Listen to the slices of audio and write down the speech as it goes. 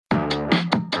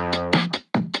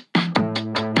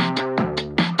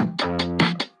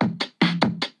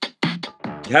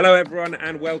Hello, everyone,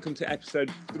 and welcome to episode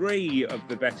 3 of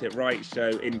the Bet It Right show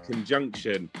in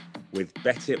conjunction with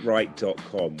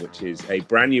betitright.com, which is a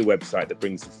brand new website that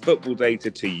brings football data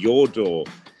to your door.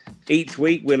 Each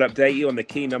week, we'll update you on the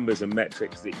key numbers and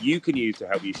metrics that you can use to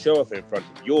help you show off in front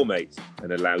of your mates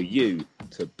and allow you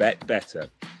to bet better.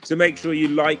 So make sure you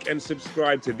like and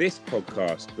subscribe to this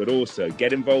podcast, but also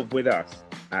get involved with us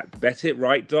at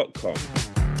betitright.com.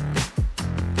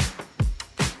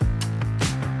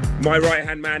 My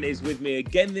right-hand man is with me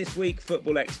again this week,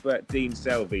 football expert Dean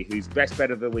Selvey, whose best bet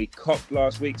of the week copped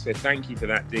last week. So thank you for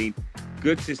that, Dean.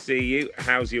 Good to see you.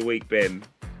 How's your week been?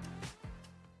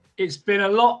 It's been a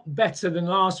lot better than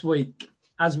last week,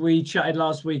 as we chatted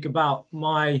last week about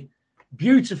my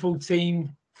beautiful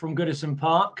team from Goodison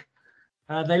Park.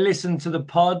 They listened to the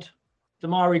pod.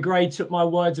 Damari Gray took my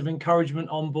words of encouragement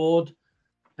on board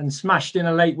and smashed in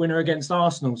a late winner against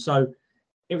Arsenal. So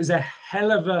it was a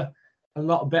hell of a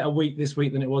lot better week this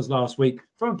week than it was last week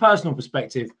from a personal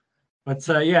perspective. But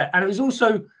and it was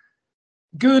also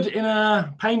good in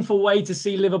a painful way to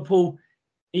see Liverpool,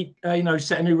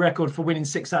 set a new record for winning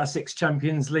 6 out of 6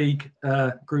 Champions League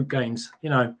group games.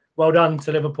 Well done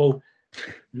to Liverpool.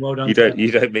 Well done.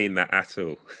 You don't mean that at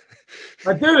all.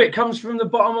 I do. It comes from the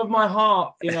bottom of my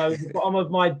heart. The bottom of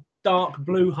my dark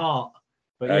blue heart.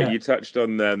 But you touched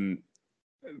on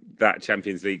that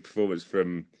Champions League performance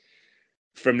from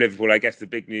Liverpool. I guess the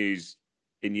big news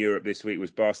in Europe this week was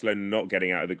Barcelona not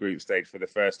getting out of the group stage for the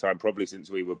first time, probably since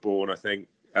we were born, I think.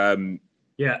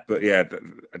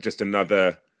 Just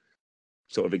another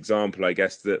sort of example, I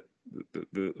guess, that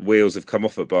the wheels have come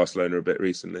off at Barcelona a bit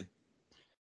recently.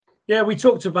 Yeah, we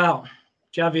talked about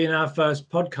Xavi in our first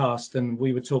podcast, and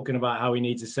we were talking about how he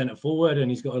needs a centre forward,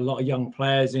 and he's got a lot of young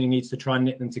players, and he needs to try and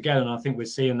knit them together. And I think we're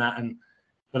seeing that. And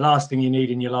the last thing you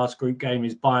need in your last group game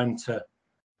is Bayern to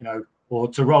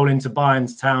roll into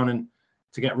Bayern's town and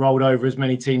to get rolled over as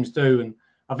many teams do. And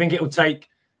I think it will take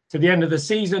to the end of the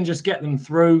season, just get them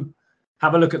through,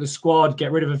 have a look at the squad,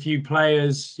 get rid of a few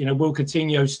players. Will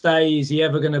Coutinho stay? Is he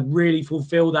ever going to really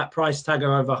fulfill that price tag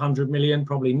of over 100 million?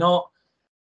 Probably not.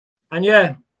 And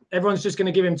everyone's just going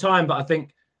to give him time. But I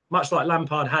think much like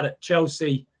Lampard had at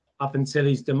Chelsea up until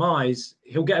his demise,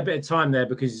 he'll get a bit of time there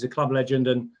because he's a club legend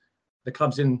and the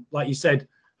club's in, like you said,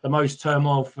 the most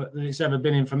turmoil that it's ever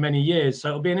been in for many years. So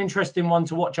it'll be an interesting one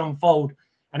to watch unfold.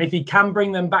 And if he can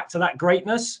bring them back to that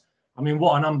greatness, I mean,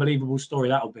 what an unbelievable story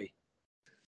that'll be.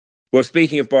 Well,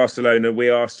 speaking of Barcelona, we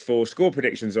asked for score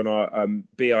predictions on our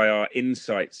BIR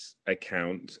Insights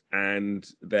account, and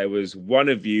there was one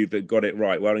of you that got it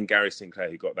right. Well done, Gary Sinclair,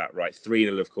 who got that right.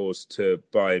 3-0, of course, to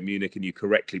Bayern Munich, and you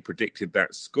correctly predicted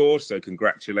that score, so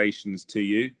congratulations to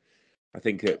you. I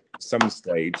think at some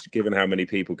stage, given how many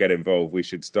people get involved, we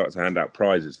should start to hand out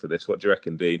prizes for this. What do you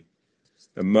reckon, Dean?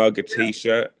 A mug, a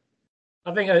T-shirt?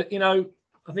 I think,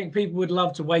 I think people would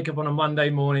love to wake up on a Monday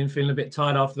morning feeling a bit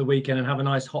tired after the weekend and have a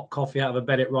nice hot coffee out of a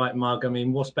Bet It Right mug. I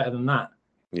mean, what's better than that?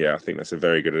 Yeah, I think that's a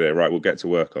very good idea. Right, we'll get to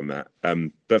work on that.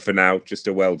 But for now, just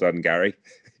a well done, Gary.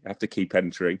 You have to keep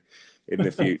entering in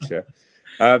the future.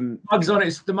 The mug's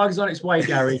on its way,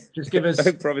 Gary. Just give us.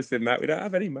 Don't promise him that. We don't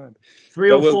have any, man. 3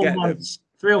 or 4 months.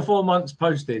 3 or 4 months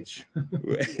postage.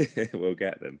 We'll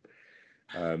get them.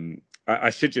 I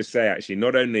should just say, actually,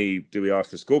 not only do we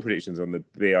ask for score predictions on the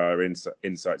BR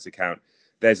Insights account,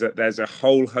 there's a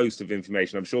whole host of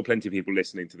information. I'm sure plenty of people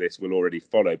listening to this will already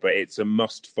follow, but it's a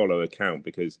must-follow account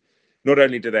because not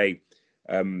only do they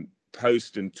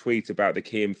post and tweet about the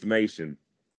key information,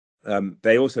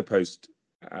 they also post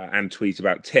and tweet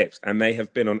about tips, and they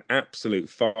have been on absolute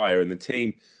fire. And the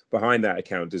team behind that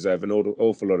account deserve an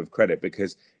awful lot of credit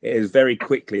because it has very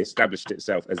quickly established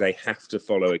itself as a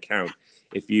have-to-follow account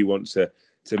if you want to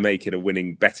make it a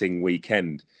winning betting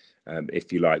weekend,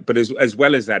 if you like. But as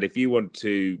well as that, if you want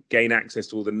to gain access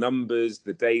to all the numbers,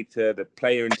 the data, the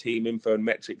player and team info and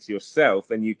metrics yourself,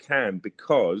 then you can,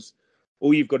 because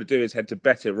all you've got to do is head to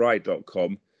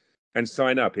betitright.com and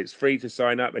sign up. It's free to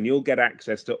sign up, and you'll get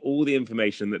access to all the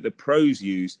information that the pros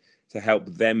use to help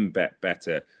them bet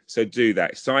better. So do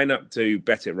that. Sign up to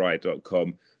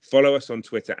betitright.com. Follow us on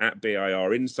Twitter at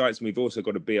BIR Insights. And we've also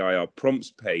got a BIR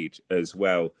prompts page as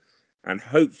well. And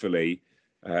hopefully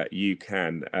you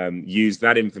can use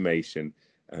that information,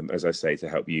 as I say, to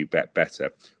help you bet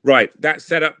better. Right, that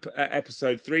set up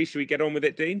episode 3. Should we get on with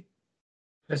it, Dean?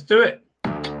 Let's do it.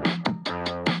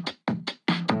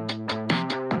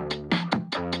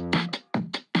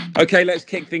 Okay, let's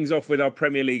kick things off with our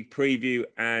Premier League preview.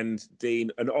 And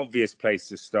Dean, an obvious place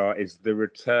to start is the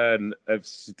return of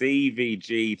Stevie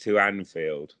G to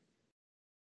Anfield.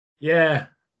 Yeah,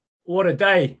 what a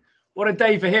day. What a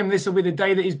day for him. This will be the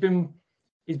day that he's been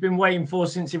he's been waiting for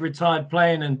since he retired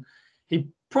playing, and he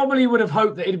probably would have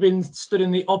hoped that he'd been stood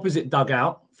in the opposite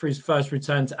dugout for his first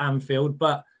return to Anfield.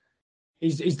 But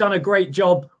he's done a great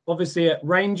job, obviously, at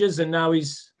Rangers, and now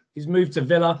he's moved to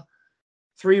Villa.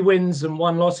 3 wins and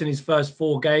 1 loss in his first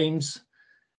 4 games.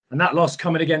 And that loss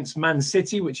coming against Man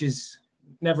City, which is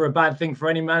never a bad thing for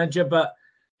any manager, but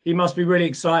he must be really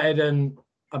excited, and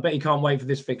I bet he can't wait for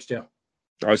this fixture.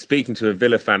 I was speaking to a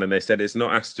Villa fan and they said it's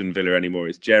not Aston Villa anymore,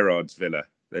 it's Gerrard's Villa.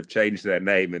 They've changed their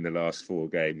name in the last 4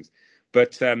 games.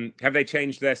 But have they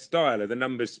changed their style? Are the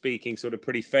numbers speaking sort of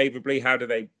pretty favourably? How do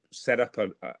they set up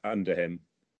under him?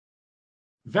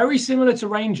 Very similar to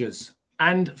Rangers,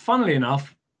 and funnily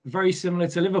enough, very similar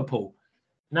to Liverpool.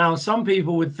 Now, some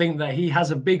people would think that he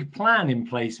has a big plan in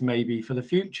place maybe for the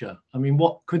future. I mean,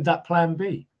 what could that plan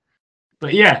be?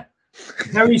 But yeah,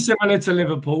 very similar to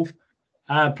Liverpool.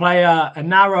 Play a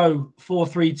narrow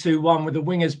 4-3-2-1 with the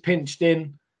wingers pinched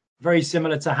in, very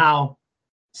similar to how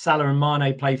Salah and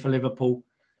Mane play for Liverpool.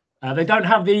 They don't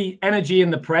have the energy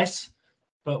in the press,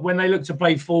 but when they look to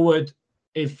play forward,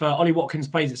 if Ollie Watkins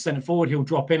plays at centre forward, he'll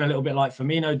drop in a little bit like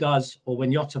Firmino does, or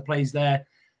when Jota plays there,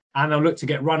 and they'll look to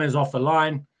get runners off the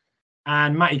line.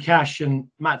 And Matty Cash and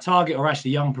Matt Targett or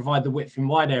Ashley Young provide the width in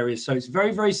wide areas. So it's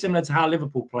very, very similar to how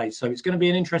Liverpool plays. So it's going to be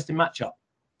an interesting matchup.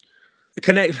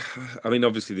 I mean,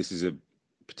 obviously, this is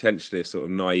potentially a sort of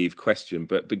naive question,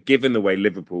 but given the way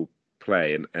Liverpool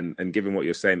play and given what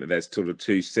you're saying, that there's sort of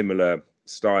 2 similar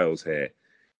styles here.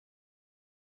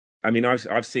 I mean,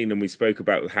 I've seen, and we spoke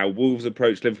about how Wolves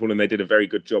approached Liverpool, and they did a very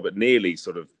good job at nearly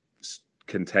sort of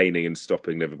containing and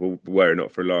stopping Liverpool, were it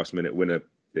not for a last-minute winner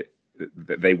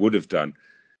that they would have done.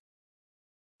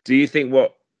 Do you think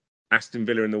what Aston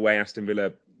Villa and the way Aston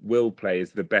Villa will play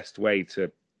is the best way to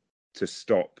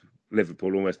stop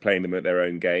Liverpool, almost playing them at their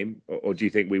own game, or do you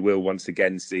think we will once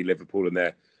again see Liverpool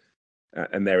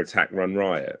and their attack run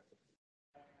riot?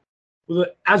 Well,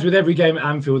 as with every game at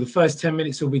Anfield, the first 10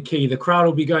 minutes will be key. The crowd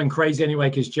will be going crazy anyway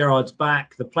because Gerrard's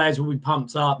back. The players will be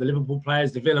pumped up. The Liverpool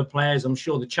players, the Villa players. I'm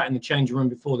sure the chat in the changing room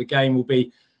before the game will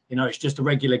be, it's just a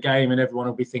regular game, and everyone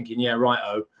will be thinking, yeah,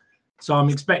 right-o. So I'm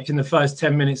expecting the first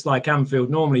 10 minutes, like Anfield,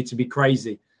 normally to be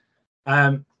crazy.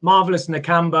 Marvellous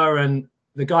Nakamba and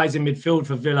the guys in midfield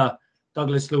for Villa,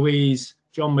 Douglas Luiz,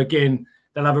 John McGinn,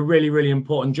 they'll have a really, really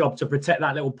important job to protect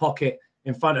that little pocket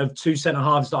in front of 2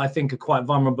 centre-halves that I think are quite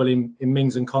vulnerable in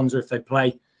Mings and Konsa if they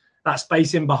play. That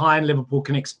space in behind, Liverpool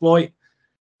can exploit.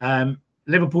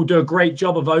 Liverpool do a great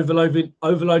job of overloading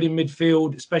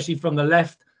midfield, especially from the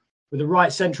left, with the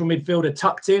right central midfielder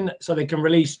tucked in so they can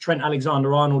release Trent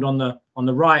Alexander-Arnold on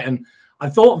the right. And I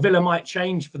thought Villa might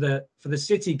change for the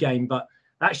City game, but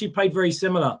they actually played very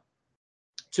similar.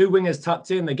 2 wingers tucked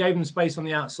in. They gave them space on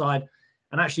the outside.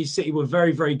 And actually, City were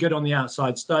very, very good on the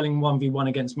outside. Sterling 1v1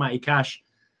 against Matty Cash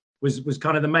was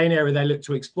kind of the main area they looked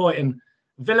to exploit. And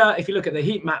Villa, if you look at the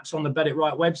heat maps on the Bet It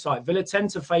Right website, Villa tend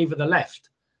to favour the left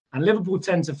and Liverpool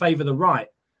tend to favour the right.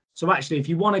 So actually, if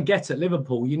you want to get at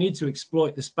Liverpool, you need to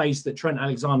exploit the space that Trent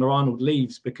Alexander-Arnold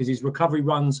leaves because his recovery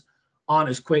runs aren't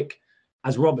as quick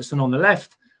as Robertson on the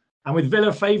left. And with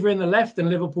Villa favouring the left and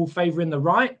Liverpool favouring the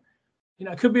right,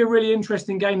 it could be a really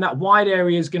interesting game. That wide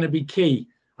area is going to be key.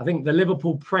 I think the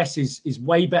Liverpool press is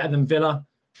way better than Villa.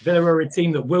 Villa are a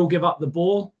team that will give up the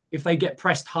ball if they get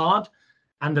pressed hard.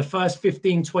 And the first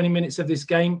 15, 20 minutes of this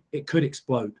game, it could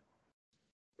explode.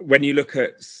 When you look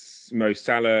at Mo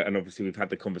Salah, and obviously we've had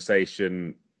the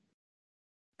conversation,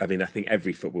 I mean, I think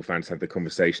every football fan's had the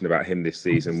conversation about him this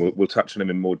season. We'll touch on him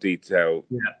in more detail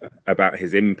about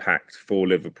his impact for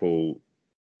Liverpool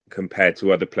compared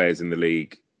to other players in the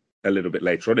league a little bit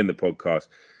later on in the podcast.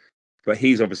 But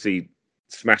he's obviously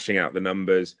smashing out the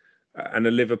numbers, and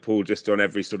a Liverpool just on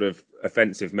every sort of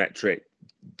offensive metric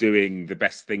doing the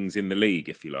best things in the league,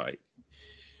 if you like.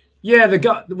 Yeah, the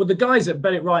guys at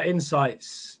Bet It Right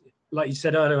Insights, like you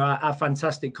said earlier, our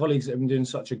fantastic colleagues that have been doing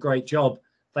such a great job.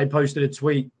 They posted a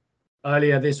tweet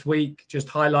earlier this week just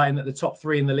highlighting that the top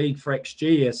 3 in the league for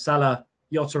XG are Salah,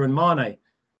 Jota and Mane.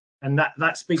 And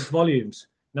that speaks volumes.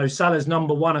 Salah's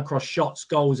number 1 across shots,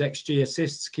 goals, XG,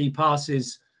 assists, key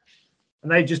passes.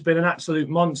 And they've just been an absolute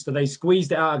monster. They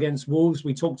squeezed it out against Wolves.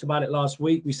 We talked about it last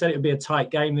week. We said it would be a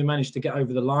tight game. They managed to get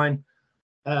over the line.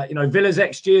 Villa's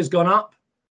XG has gone up.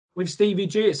 With Stevie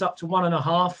G, it's up to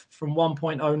 1.5 from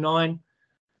 1.09.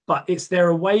 But it's their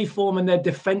away form and their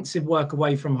defensive work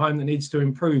away from home that needs to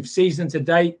improve. Season to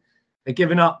date, they're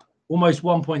giving up almost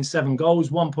 1.7 goals,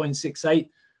 1.68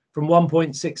 from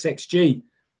 1.6 XG.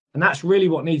 And that's really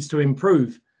what needs to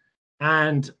improve.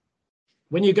 And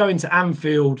when you go into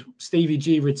Anfield, Stevie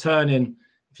G returning,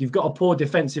 if you've got a poor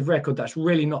defensive record, that's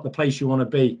really not the place you want to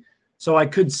be. So I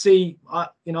could see,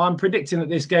 I'm predicting that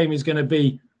this game is going to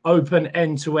be open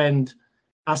end to end.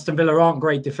 Aston Villa aren't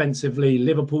great defensively.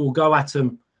 Liverpool will go at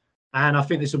them. And I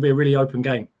think this will be a really open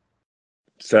game.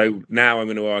 So now I'm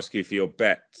going to ask you for your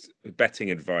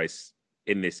betting advice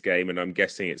in this game. And I'm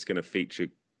guessing it's going to feature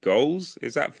goals.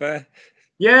 Is that fair?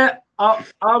 Yeah, I'm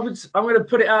going to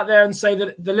put it out there and say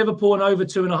that the Liverpool and over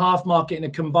 2.5 market in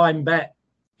a combined bet,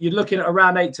 you're looking at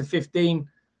around 8 to 15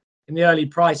 in the early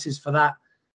prices for that.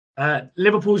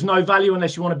 Liverpool's no value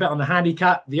unless you want to bet on the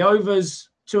handicap. The overs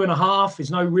 2.5 is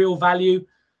no real value.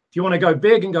 If you want to go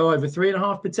big and go over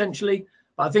 3.5 potentially,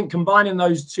 but I think combining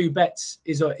those two bets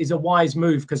is a wise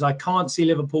move because I can't see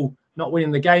Liverpool not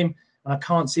winning the game and I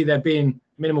can't see there being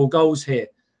minimal goals here.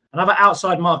 Another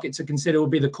outside market to consider would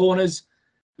be the corners.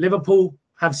 Liverpool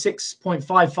have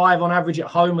 6.55 on average at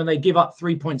home and they give up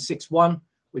 3.61,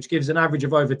 which gives an average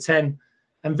of over 10.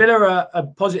 And Villa are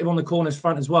positive on the corners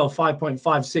front as well,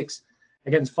 5.56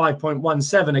 against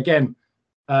 5.17. Again,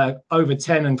 over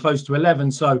 10 and close to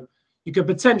 11. So you could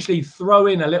potentially throw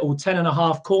in a little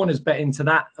 10.5 corners bet into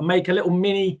that and make a little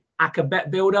mini ACCA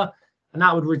bet builder. And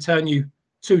that would return you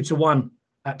 2 to 1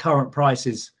 at current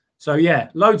prices. So yeah,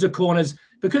 loads of corners.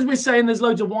 Because we're saying there's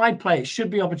loads of wide play, it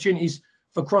should be opportunities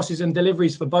for crosses and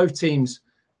deliveries for both teams.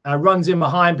 Runs in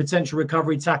behind, potential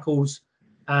recovery tackles.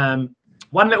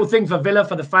 One little thing for Villa,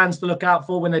 for the fans to look out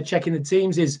for when they're checking the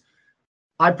teams is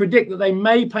I predict that they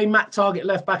may play Matt Targett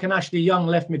left back and Ashley Young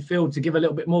left midfield to give a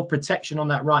little bit more protection on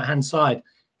that right-hand side.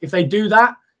 If they do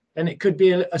that, then it could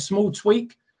be a small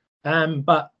tweak.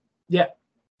 But yeah,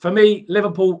 for me,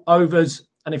 Liverpool overs.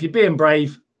 And if you're being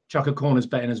brave, chuck a corners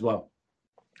betting as well.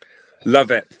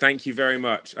 Love it. Thank you very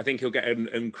much. I think he'll get an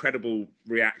incredible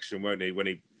reaction, won't he, when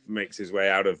he makes his way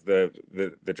out of the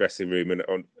dressing room and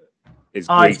on. It's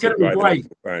going to be great.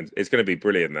 It's going to be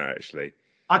brilliant, that actually.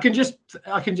 I can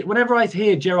whenever I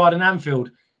hear Gerrard and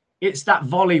Anfield, it's that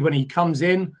volley when he comes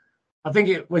in. I think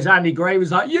it was Andy Gray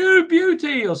was like, "You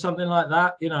beauty" or something like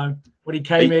that. You know, when he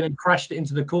came in and crashed it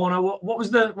into the corner. What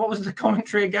was the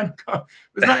commentary again? Was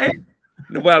that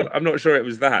it? Well, I'm not sure it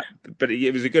was that, but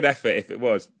it was a good effort if it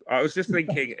was. I was just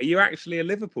thinking, are you actually a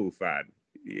Liverpool fan?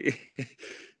 You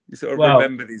sort of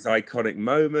remember these iconic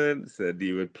moments and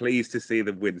you were pleased to see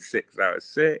them win 6 out of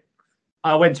 6.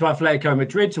 I went to Atletico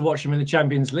Madrid to watch them in the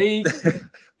Champions League.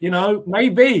 You know,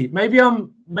 maybe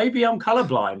I'm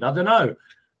colorblind. I don't know.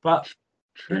 But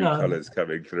true colours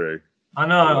coming through. I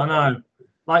know.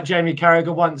 Like Jamie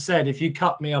Carragher once said, if you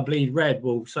cut me, I bleed red.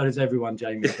 Well, so does everyone,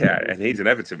 Jamie. Yeah, and he's an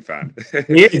Everton fan.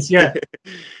 He is, yeah.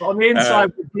 But on the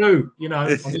inside, we're blue, you know, on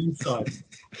the inside.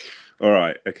 All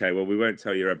right. Okay. Well, we won't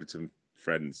tell your Everton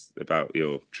friends about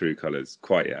your true colours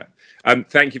quite yet.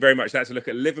 Thank you very much. That's a look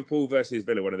at Liverpool versus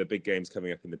Villa, one of the big games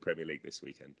coming up in the Premier League this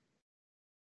weekend.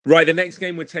 Right, the next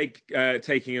game we're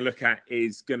taking a look at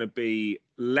is going to be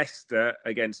Leicester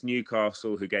against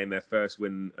Newcastle, who gained their first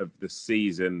win of the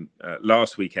season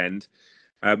last weekend.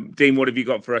 Dean, what have you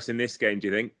got for us in this game, do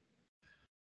you think?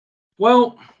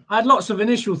 Well, I had lots of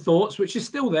initial thoughts, which is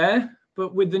still there,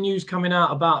 but with the news coming out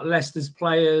about Leicester's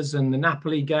players and the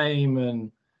Napoli game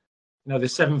and the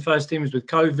 7 first teamers with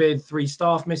COVID, 3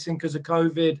 staff missing because of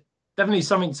COVID, definitely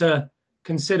something to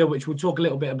consider, which we'll talk a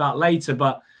little bit about later.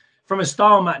 But from a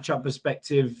style matchup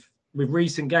perspective, with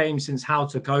recent games since Howe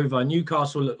took over,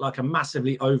 Newcastle looked like a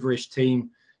massively overish team,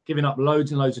 giving up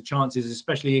loads and loads of chances,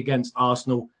 especially against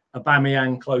Arsenal.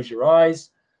 Aubameyang, close your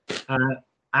eyes.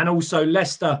 And also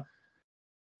Leicester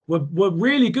were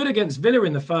really good against Villa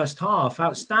in the first half.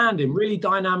 Outstanding, really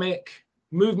dynamic.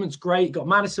 Movement's great. Got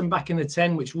Maddison back in the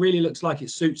 10, which really looks like it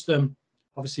suits them.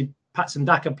 Obviously, Patson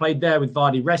Daka played there with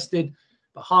Vardy rested.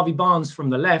 But Harvey Barnes from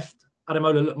the left,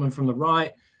 Ademola Lookman from the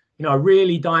right. A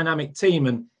really dynamic team.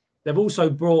 And they've also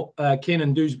brought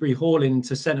Kiernan Dewsbury-Hall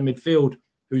into centre midfield,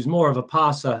 who's more of a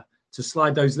passer to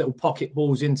slide those little pocket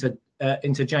balls into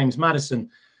James Maddison.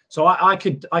 So I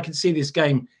could see this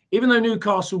game, even though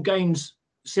Newcastle games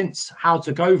since Howe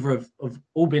took over have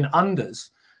all been under the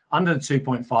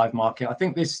 2.5 market. I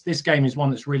think this game is one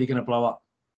that's really going to blow up.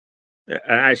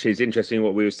 Actually, it's interesting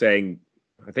what we were saying.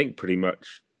 I think pretty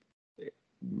much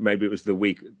maybe it was the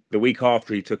week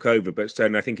after he took over, but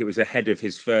Stone, I think it was ahead of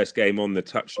his first game on the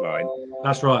touchline.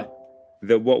 That's right.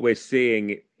 That what we're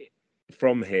seeing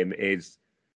from him is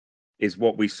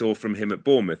what we saw from him at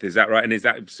Bournemouth. Is that right? And is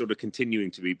that sort of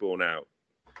continuing to be borne out?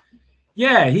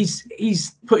 Yeah,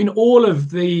 he's putting all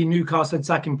of the Newcastle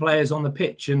attacking players on the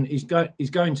pitch, and he's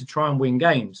going to try and win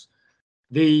games.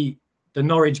 The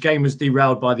Norwich game was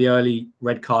derailed by the early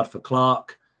red card for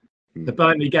Clark. The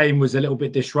Burnley game was a little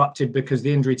bit disrupted because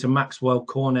the injury to Maxwell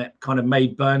Cornet kind of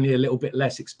made Burnley a little bit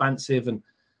less expansive.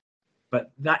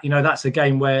 But that's a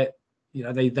game where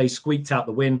they squeaked out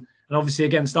the win. And obviously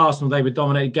against Arsenal, they were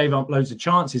dominated, gave up loads of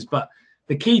chances. But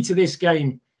the key to this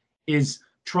game is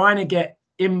trying to get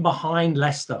in behind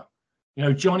Leicester.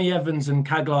 Johnny Evans and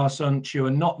Kaglar Sonchu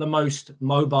are not the most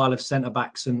mobile of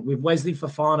centre-backs. And with Wesley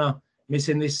Fofana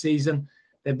missing this season,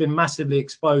 they've been massively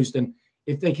exposed. And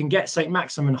if they can get St.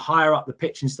 Maximin higher up the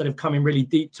pitch instead of coming really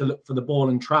deep to look for the ball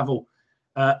and travel,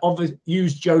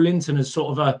 use Joe Linton as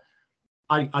sort of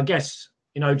I guess,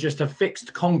 just a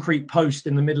fixed concrete post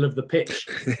in the middle of the pitch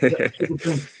that people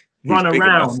can run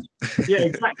around. Yeah,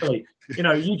 exactly.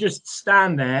 You just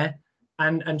stand there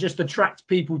and just attract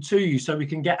people to you, so we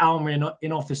can get Alma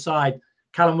in off the side,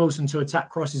 Callum Wilson to attack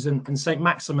crosses, and St.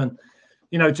 Maximin,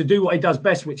 to do what he does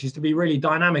best, which is to be really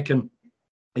dynamic. And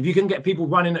if you can get people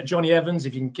running at Johnny Evans,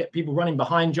 if you can get people running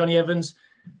behind Johnny Evans,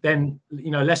 then,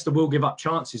 Leicester will give up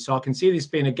chances. So I can see this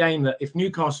being a game that if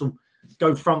Newcastle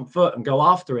go front foot and go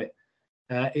after it,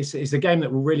 it's a game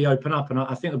that will really open up. And I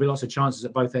think there'll be lots of chances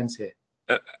at both ends here.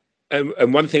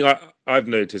 And one thing I've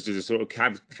noticed as a sort of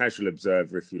casual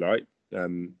observer, if you like,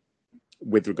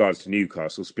 with regards to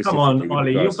Newcastle specifically. Come on,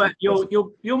 Ollie,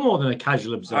 you're more than a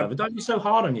casual observer. Don't be so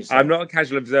hard on yourself. I'm not a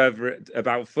casual observer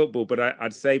about football, but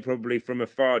I'd say probably from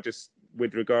afar, just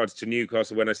with regards to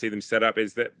Newcastle, when I see them set up,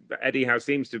 is that Eddie Howe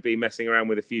seems to be messing around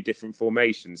with a few different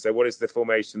formations. So what is the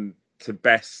formation to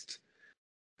best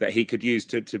that he could use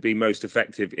to be most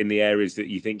effective in the areas that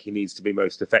you think he needs to be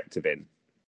most effective in?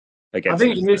 I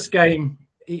think in this game,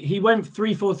 he went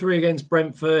 3-4-3 against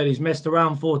Brentford. He's messed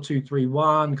around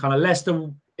 4-2-3-1. Kind of Leicester,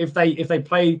 if they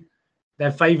play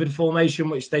their favoured formation,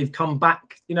 which they've come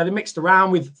back, they mixed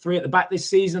around with 3 at the back this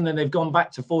season, then they've gone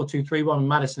back to 4-2-3-1 and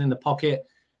Maddison in the pocket.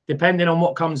 Depending on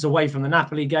what comes away from the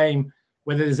Napoli game,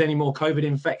 whether there's any more COVID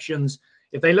infections,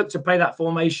 if they look to play that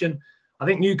formation, I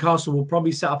think Newcastle will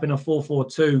probably set up in a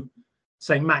 4-4-2.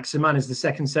 St. Maximin is the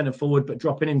second centre forward, but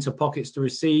dropping into pockets to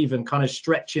receive and kind of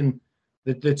stretching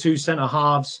the two centre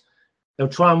halves. They'll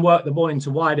try and work the ball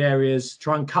into wide areas,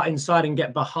 try and cut inside and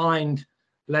get behind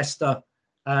Leicester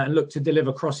and look to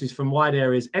deliver crosses from wide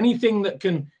areas. Anything that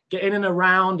can get in and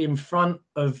around in front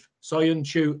of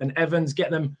Soyuncu and Evans,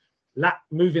 get them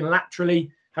moving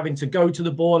laterally, having to go to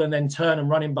the ball and then turn and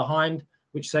run in behind,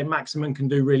 which St. Maximin can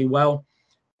do really well.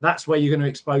 That's where you're going to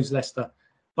expose Leicester.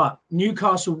 But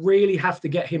Newcastle really have to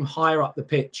get him higher up the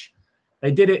pitch.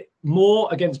 They did it more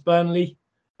against Burnley,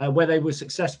 where they were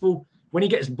successful. When he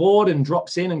gets bored and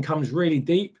drops in and comes really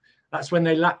deep, that's when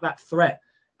they lack that threat.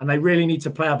 And they really need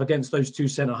to play up against those two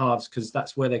centre-halves, because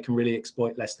that's where they can really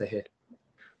exploit Leicester here.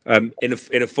 In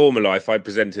a former life, I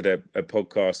presented a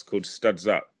podcast called Studs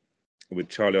Up with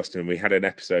Charlie Austin, and we had an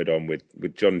episode on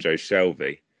with John Joe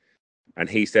Shelby. And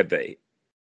he said that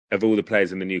of all the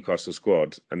players in the Newcastle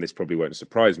squad, and this probably won't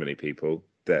surprise many people,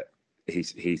 that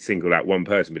he singled out one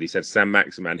person, but he said Sam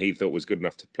Maximin he thought was good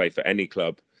enough to play for any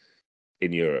club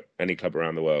in Europe, any club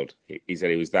around the world. He said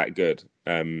he was that good.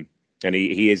 And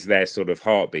he is their sort of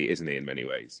heartbeat, isn't he, in many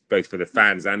ways, both for the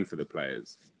fans and for the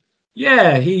players?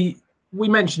 Yeah, we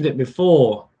mentioned it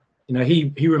before.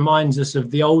 He reminds us of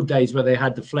the old days where they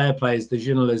had the flair players, the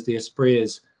Ginolas, the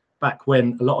Esprias, back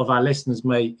when a lot of our listeners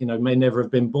may never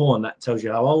have been born. That tells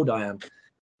you how old I am.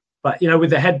 But, with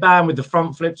the headband, with the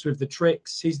front flips, with the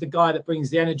tricks, he's the guy that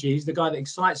brings the energy. He's the guy that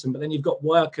excites them. But then you've got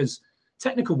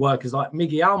technical workers like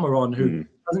Miggy Almiron, who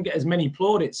doesn't get as many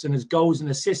plaudits and as goals and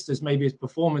assists as maybe his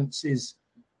performances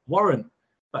warrant.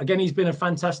 But again, he's been a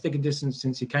fantastic addition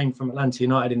since he came from Atlanta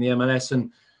United in the MLS.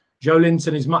 And Joe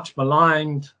Linton is much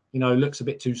maligned, looks a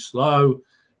bit too slow.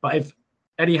 But if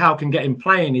Eddie Howe can get him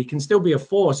playing, he can still be a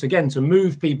force, again, to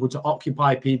move people, to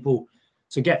occupy people,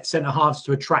 to get centre-halves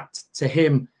to attract to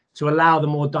him, to allow the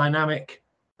more dynamic,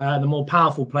 the more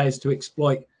powerful players to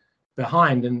exploit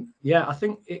behind. And yeah, I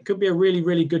think it could be a really,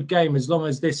 really good game as long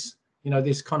as this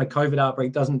kind of COVID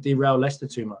outbreak doesn't derail Leicester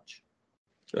too much.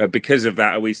 Because of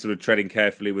that, are we sort of treading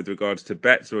carefully with regards to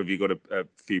bets, or have you got a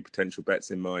few potential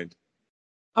bets in mind?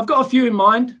 I've got a few in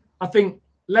mind. I think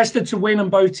Leicester to win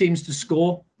and both teams to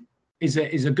score is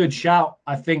a good shout.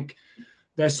 I think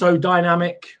they're so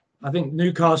dynamic. I think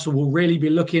Newcastle will really be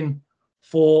looking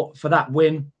for that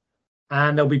win,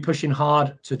 and they'll be pushing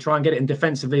hard to try and get it in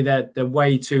defensively. They're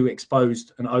way too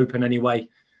exposed and open anyway.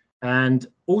 And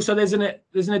also there's an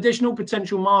additional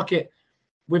potential market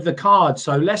with the cards.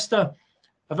 So Leicester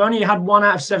have only had 1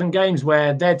 out of 7 games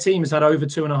where their team has had over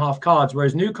 2.5 cards,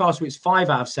 whereas Newcastle, it's 5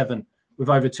 out of 7 with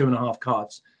over 2.5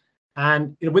 cards.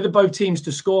 And with the both teams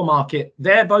to score market,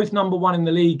 they're both number 1 in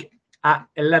the league at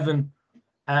 11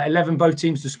 both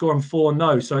teams to score and 4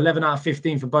 no. So 11 out of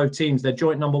 15 for both teams. They're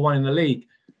joint number 1 in the league.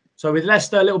 So with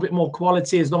Leicester, a little bit more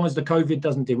quality as long as the COVID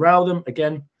doesn't derail them.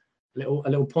 Again, a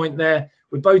little point there.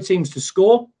 with both teams to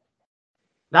score.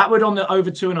 That would, on the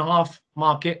over 2.5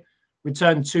 market,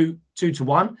 return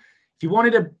 2-1. If you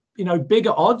wanted a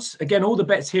bigger odds, again, all the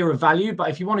bets here are value, but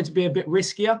if you wanted to be a bit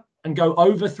riskier and go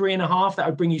over 3.5, that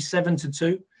would bring you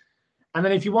 7-2. And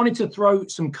then if you wanted to throw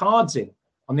some cards in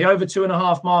on the over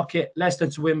 2.5 market, Leicester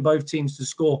to win, both teams to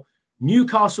score,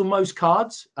 Newcastle most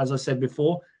cards, as I said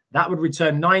before, that would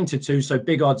return 9-2, so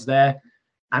big odds there.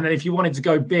 And then if you wanted to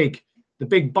go big, the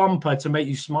big bumper to make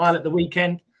you smile at the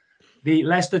weekend, the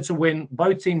Leicester to win,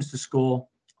 both teams to score,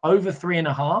 over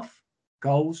 3.5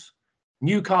 goals,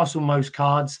 Newcastle most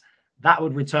cards, that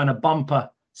would return a bumper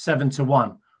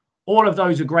 7-1. All of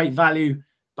those are great value.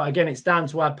 But again, it's down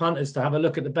to our punters to have a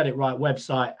look at the Bet It Right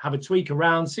website, have a tweak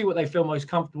around, see what they feel most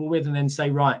comfortable with, and then say,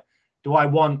 right, do I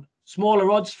want smaller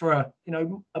odds for a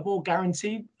more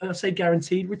guaranteed,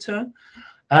 guaranteed return?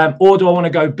 Or do I want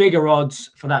to go bigger odds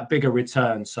for that bigger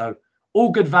return? So all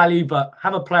good value, but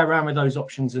have a play around with those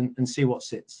options and see what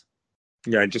sits.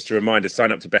 Yeah, and just a reminder,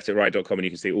 sign up to betitright.com and you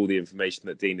can see all the information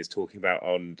that Dean is talking about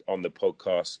on the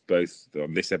podcast, both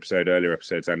on this episode, earlier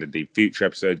episodes, and indeed future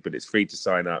episodes. But it's free to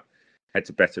sign up. Head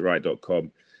to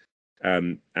betitright.com.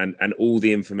 And all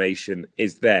the information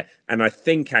is there. And I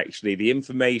think actually the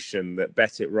information that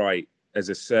Bet It Right as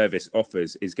a service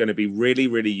offers is going to be really,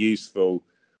 really useful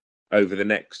over the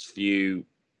next few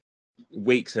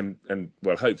weeks and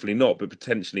well, hopefully not, but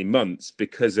potentially months,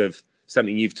 because of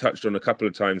something you've touched on a couple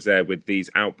of times there with these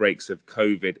outbreaks of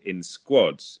COVID in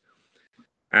squads.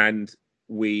 And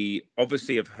we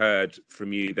obviously have heard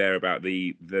from you there about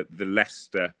the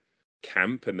Leicester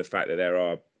camp and the fact that there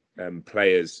are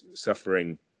players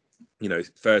suffering,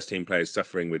 first team players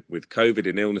suffering with COVID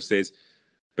and illnesses,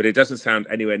 but it doesn't sound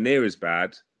anywhere near as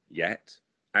bad yet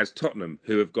as Tottenham,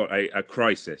 who have got a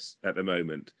crisis at the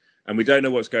moment. And we don't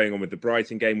know what's going on with the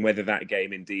Brighton game, whether that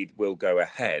game indeed will go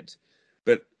ahead.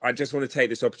 But I just want to take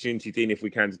this opportunity, Dean, if we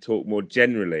can, to talk more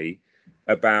generally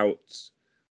about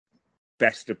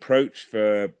best approach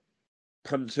for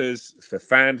punters, for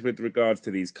fans with regards to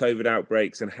these COVID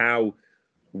outbreaks, and how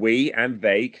we and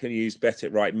they can use Bet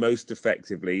It Right most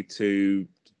effectively to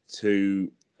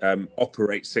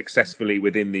operate successfully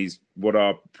within these, what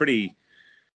are pretty,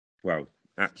 well,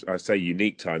 I say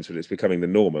unique times, but it's becoming the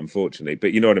norm, unfortunately.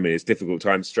 But you know what I mean? It's difficult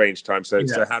times, strange times.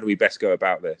 So how do we best go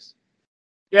about this?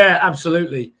 Yeah,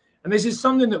 absolutely. And this is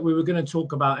something that we were going to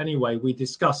talk about anyway. We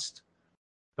discussed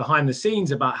behind the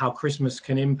scenes about how Christmas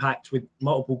can impact with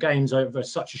multiple games over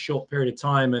such a short period of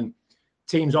time, and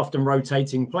teams often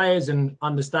rotating players and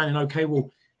understanding, okay, well,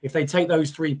 if they take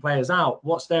those 3 players out,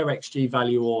 what's their XG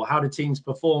value, or how do teams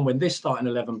perform when this starting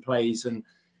 11 plays? And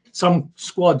some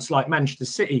squads like Manchester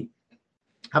City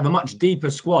have a much deeper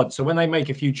squad. So when they make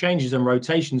a few changes and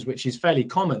rotations, which is fairly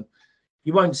common,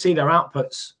 you won't see their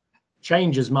outputs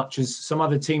change as much as some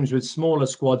other teams with smaller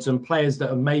squads and players that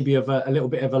are maybe of a little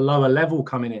bit of a lower level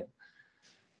coming in.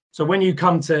 So when you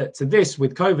come to this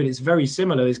with COVID, it's very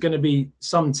similar. There's going to be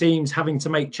some teams having to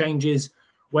make changes,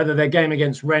 whether their game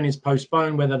against Rennes is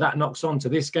postponed, whether that knocks on to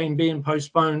this game being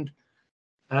postponed.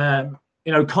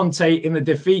 Conte in the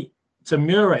defeat to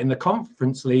Mura in the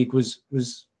Conference League was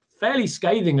fairly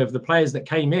scathing of the players that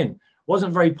came in.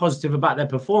 Wasn't very positive about their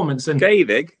performance. And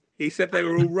scathing? He said they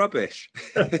were all rubbish.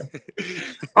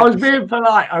 I was being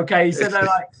polite. Okay, he said they're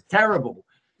terrible.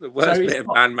 The worst bit of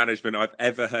man management I've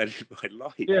ever heard in my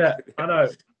life. Yeah, I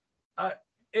know.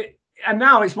 And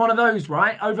now it's one of those,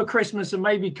 right? Over Christmas and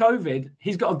maybe COVID,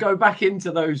 he's got to go back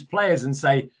into those players and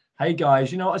say, hey,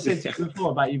 guys, you know what I said to you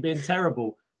before about you being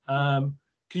terrible? Do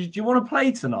you want to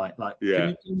play tonight?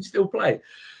 Can you still play?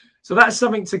 So that's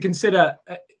something to consider,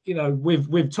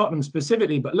 with Tottenham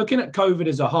specifically. But looking at COVID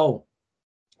as a whole,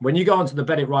 when you go onto the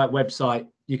Bet It Right website,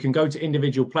 you can go to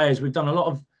individual players. We've done a lot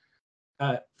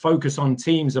of focus on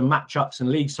teams and matchups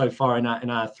and leagues so far in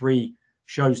our 3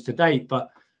 shows to date. But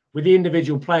with the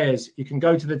individual players, you can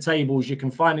go to the tables, you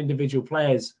can find individual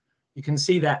players, you can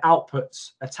see their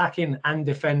outputs, attacking and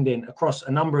defending across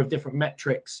a number of different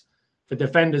metrics. For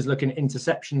defenders, looking at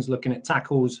interceptions, looking at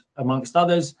tackles, amongst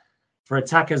others. For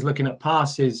attackers, looking at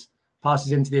passes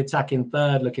into the attacking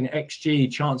third, looking at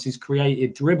XG, chances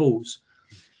created, dribbles.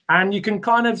 And you can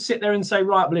kind of sit there and say,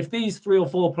 right, well, if these 3 or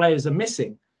 4 players are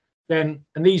missing, and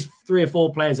these 3 or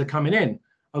 4 players are coming in,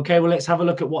 okay, well, let's have a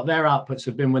look at what their outputs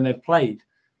have been when they've played.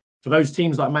 For those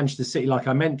teams like Manchester City, like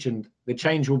I mentioned, the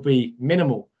change will be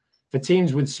minimal. For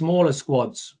teams with smaller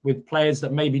squads, with players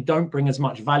that maybe don't bring as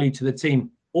much value to the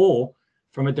team, or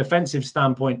from a defensive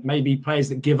standpoint, maybe players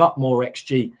that give up more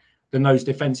XG than those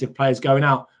defensive players going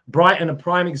out. Brighton, a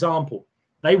prime example.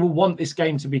 They will want this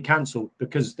game to be cancelled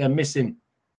because they're missing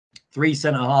 3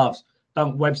 centre-halves,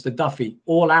 Dunk, Webster, Duffy,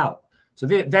 all out. So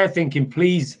they're thinking,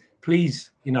 please,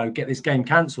 get this game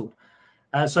cancelled.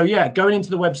 So yeah, going into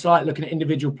the website, looking at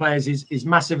individual players is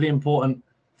massively important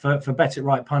for Bet It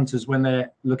Right punters when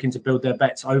they're looking to build their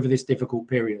bets over this difficult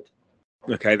period.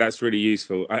 Okay, that's really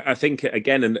useful. I think,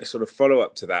 again, and sort of follow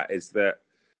up to that is that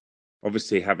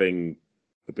obviously having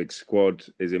a big squad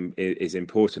is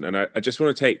important. And I just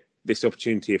want to take this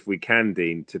opportunity, if we can,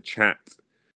 Dean, to chat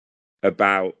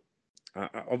about,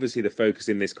 obviously the focus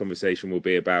in this conversation will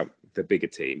be about the bigger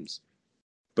teams.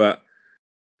 But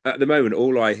at the moment,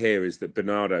 all I hear is that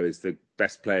Bernardo is the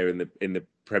best player in the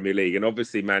Premier League. And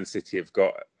obviously Man City have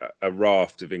got a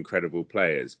raft of incredible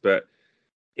players. But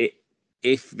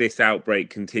if this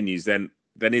outbreak continues, then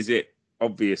is it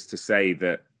obvious to say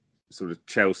that sort of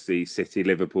Chelsea, City,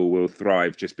 Liverpool will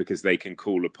thrive just because they can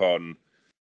call upon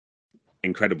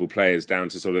incredible players down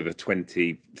to sort of the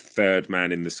 23rd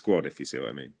man in the squad, if you see what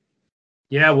I mean?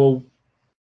 Yeah, well,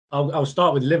 I'll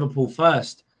start with Liverpool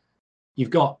first.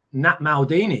 You've got Nat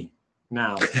Maldini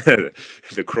now.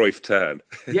 The Cruyff turn.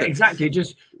 Yeah, exactly.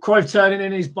 Just Cruyff turning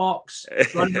in his box,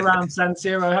 running around San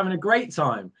Siro, having a great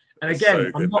time. And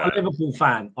again, I'm not a Liverpool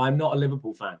fan.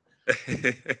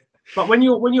 But when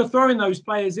you're throwing those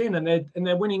players in and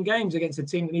they're winning games against a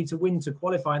team that need to win to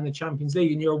qualify in the Champions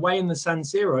League, and you're away in the San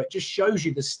Siro, it just shows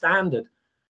you the standard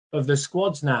of the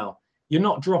squads now. You're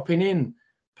not dropping in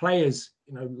players,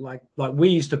 like we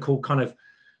used to call kind of,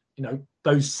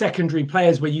 those secondary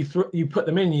players where you put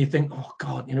them in and you think, oh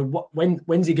God,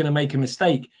 when's he going to make a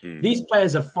mistake? These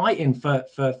players are fighting for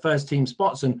first team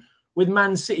spots, and with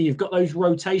Man City, you've got those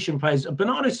rotation players.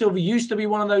 Bernardo Silva used to be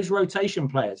one of those rotation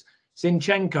players.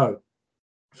 Zinchenko,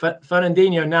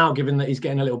 Fernandinho now, given that he's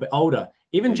getting a little bit older.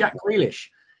 Even Jack Grealish,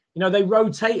 they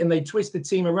rotate and they twist the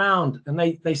team around and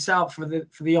they set up for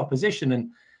the opposition, and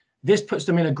this puts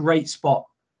them in a great spot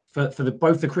for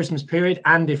both the Christmas period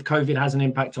and if COVID has an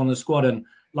impact on the squad. And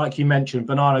like you mentioned,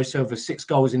 Bernardo Silva, 6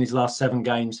 goals in his last 7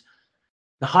 games,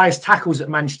 the highest tackles at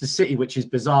Manchester City, which is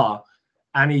bizarre.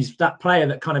 And he's that player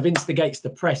that kind of instigates the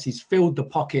press. He's filled the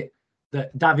pocket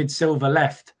that David Silva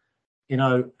left,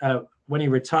 when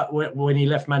he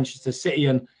left Manchester City.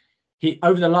 And he,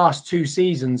 over the last 2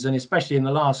 seasons, and especially in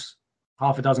the last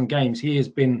half a dozen games, he has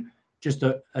been just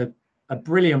a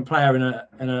brilliant player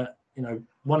and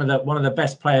one of the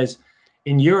best players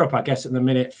in Europe, I guess, at the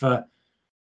minute.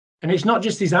 And it's not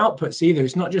just his outputs either.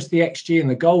 It's not just the XG and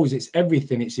the goals. It's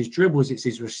everything. It's his dribbles. It's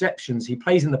his receptions. He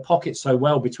plays in the pocket so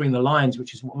well between the lines,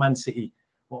 which is what Man City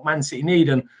need.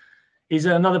 And he's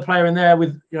another player in there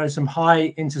with some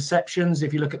high interceptions.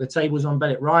 If you look at the tables on Bet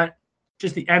It Right,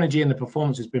 just the energy and the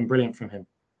performance has been brilliant from him.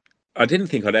 I didn't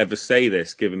think I'd ever say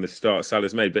this, given the start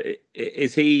Salah's made, but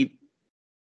is he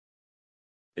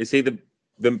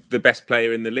the best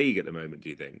player in the league at the moment, do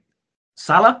you think?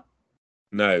 Salah?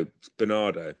 No,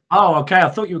 Bernardo. Oh, okay. I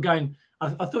thought you were going.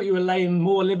 I thought you were laying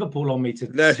more Liverpool on me to.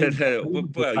 No.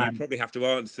 Well, you probably have to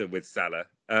answer with Salah.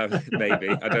 Maybe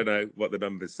I don't know what the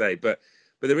numbers say, but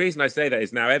the reason I say that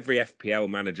is now every FPL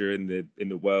manager in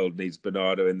the world needs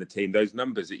Bernardo in the team. Those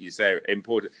numbers that you say are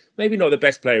important. Maybe not the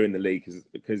best player in the league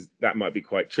because that might be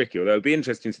quite tricky. Although it'd be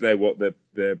interesting to know what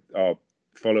our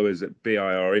followers at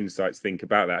BIR Insights think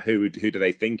about that. Who do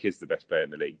they think is the best player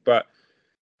in the league? But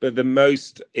the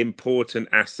most important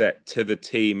asset to the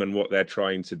team and what they're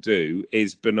trying to do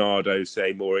is Bernardo,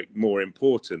 say, more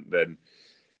important than,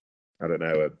 I don't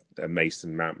know, a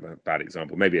Mason Mount, a bad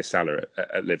example, maybe a Salah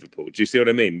at Liverpool. Do you see what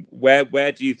I mean?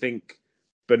 Where do you think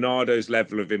Bernardo's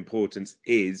level of importance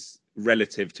is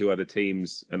relative to other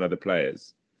teams and other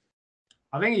players?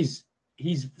 I think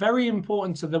he's very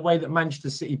important to the way that Manchester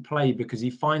City play because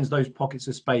he finds those pockets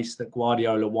of space that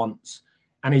Guardiola wants.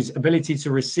 And his ability to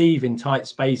receive in tight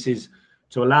spaces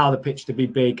to allow the pitch to be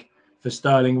big for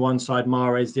Sterling one side,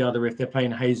 Mahrez the other, if they're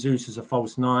playing Jesus as a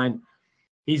false 9.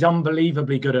 He's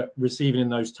unbelievably good at receiving in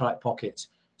those tight pockets.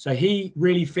 So he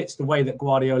really fits the way that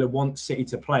Guardiola wants City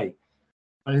to play.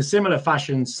 And in similar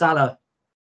fashion, Salah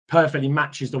perfectly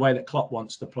matches the way that Klopp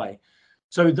wants to play.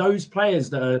 So those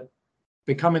players that are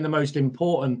becoming the most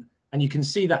important, and you can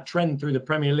see that trend through the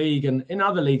Premier League and in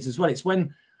other leagues as well. It's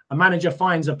when a manager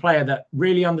finds a player that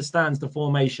really understands the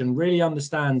formation, really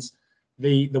understands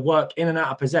the work in and out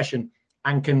of possession,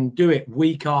 and can do it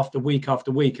week after week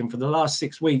after week. And for the last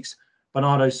 6 weeks,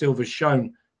 Bernardo Silva's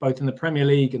shown, both in the Premier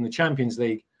League and the Champions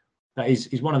League, that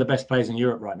he's one of the best players in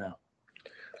Europe right now.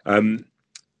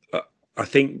 I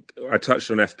think I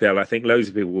touched on FPL. I think loads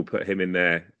of people will put him in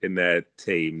their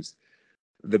teams.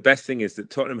 The best thing is that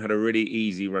Tottenham had a really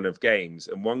easy run of games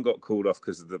and one got called off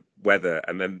because of the weather,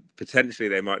 and then potentially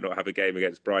they might not have a game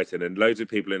against Brighton, and loads of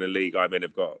people in a league I'm in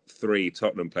have got 3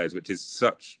 Tottenham players, which is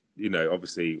such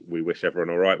obviously we wish everyone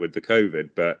all right with the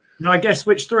COVID, but no, I guess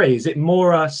which three is it?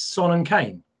 Moura, Son, and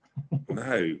Kane.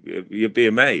 No, you'd be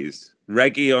amazed.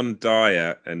 Reguilon,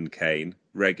 Dyer, and Kane.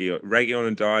 Reguilon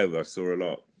and Dyer, I saw a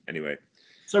lot. Anyway,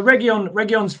 so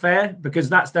Reguilon's fair because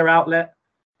that's their outlet.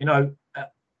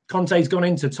 Conte's gone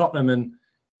into Tottenham, and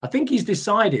I think he's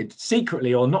decided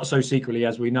secretly, or not so secretly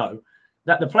as we know,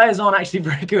 that the players aren't actually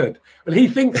very good. But he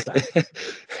thinks that.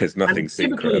 There's nothing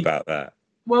secret about that.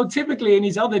 Well, typically in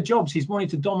his other jobs, he's wanted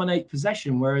to dominate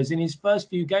possession, whereas in his first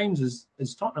few games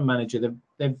as Tottenham manager,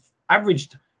 they've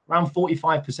averaged around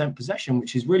 45% possession,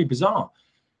 which is really bizarre.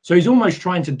 So he's almost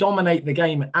trying to dominate the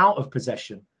game out of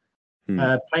possession,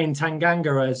 playing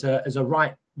Tanganga as a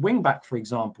right wing back, for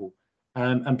example,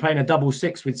 and playing a double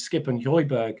six with Skip and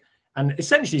Højbjerg, and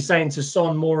essentially saying to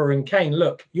Son, Moura, and Kane,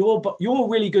 look, you're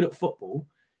really good at football.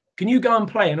 Can you go and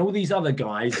play? And all these other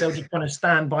guys, they'll just kind of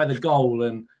stand by the goal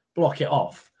and block it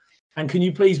off. And can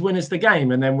you please win us the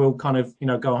game? And then we'll kind of,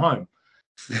 go home.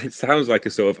 It sounds like a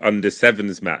sort of under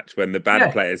sevens match when the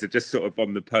bad players are just sort of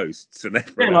on the posts and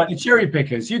everything. Yeah, like the cherry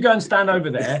pickers. You go and stand over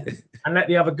there and let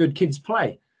the other good kids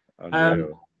play.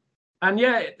 And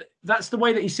yeah, that's the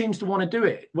way that he seems to want to do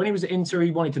it. When he was at Inter,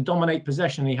 he wanted to dominate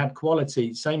possession. He had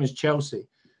quality, same as Chelsea.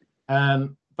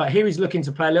 But here he's looking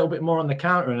to play a little bit more on the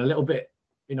counter and a little bit,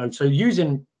 so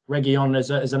using Reguilon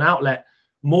as an outlet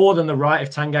more than the right. If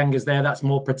Tanganga's there, that's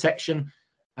more protection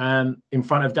in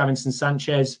front of Davinson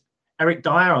Sanchez. Eric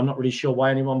Dyer, I'm not really sure why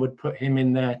anyone would put him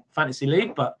in their fantasy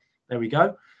league, but there we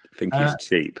go. I think he's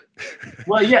cheap.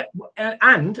 Well, yeah,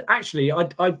 and actually, I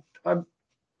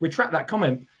retract that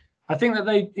comment. I think that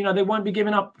they won't be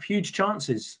giving up huge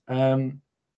chances. They're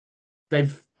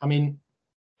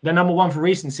number one for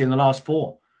recency in the last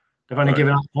four. They've only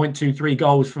given up 0.23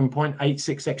 goals from 0.86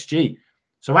 xG.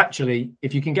 So actually,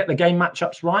 if you can get the game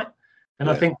matchups right, then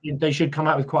I think they should come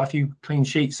out with quite a few clean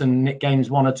sheets and nick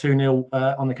games 1 or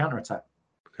 2-0 on the counter-attack.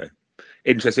 Okay.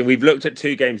 Interesting. We've looked at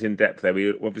two games in depth there.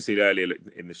 We obviously earlier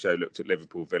in the show looked at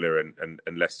Liverpool, Villa and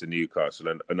Leicester, Newcastle.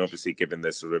 And obviously, given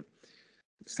the sort of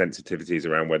sensitivities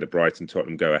around whether Brighton,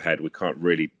 Tottenham go ahead, we can't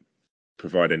really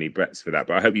provide any bets for that.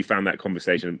 But I hope you found that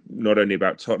conversation not only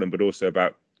about Tottenham, but also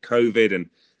about COVID and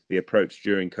the approach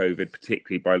during COVID,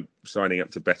 particularly by signing up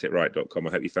to betitright.com.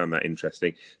 I hope you found that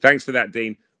interesting. Thanks for that,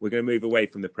 Dean. We're going to move away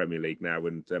from the Premier League now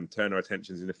and turn our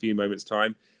attentions in a few moments'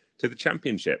 time to the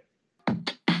Championship.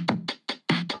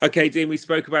 Okay, Dean, we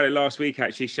spoke about it last week,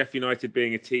 actually. Sheffield United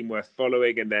being a team worth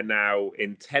following, and they're now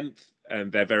in 10th, and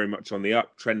they're very much on the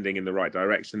up, trending in the right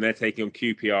direction. They're taking on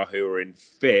QPR, who are in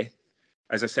 5th.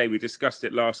 As I say, we discussed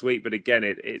it last week, but again,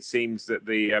 it seems that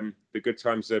the good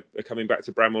times are coming back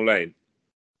to Bramall Lane.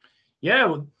 Yeah,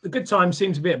 well, the good times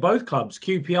seem to be at both clubs.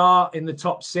 QPR in the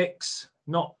top 6,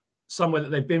 not somewhere that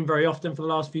they've been very often for the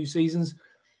last few seasons.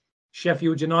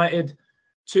 Sheffield United,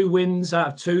 2 wins out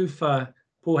of 2 for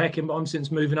Paul Heckingbottom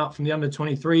since moving up from the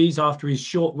under-23s after his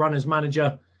short run as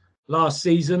manager last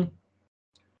season.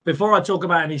 Before I talk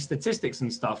about any statistics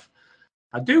and stuff,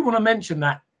 I do want to mention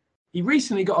that he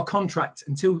recently got a contract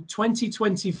until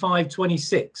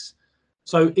 2025-26.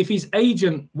 So if his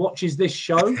agent watches this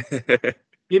show,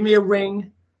 give me a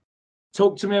ring.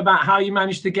 Talk to me about how you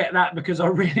managed to get that, because I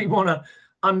really want to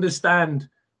understand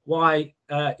why,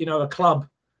 a club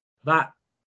that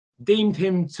deemed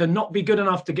him to not be good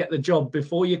enough to get the job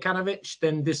before Jokanovic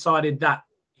then decided that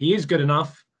he is good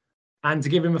enough and to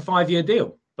give him a 5-year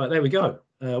deal. But there we go.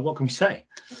 What can we say?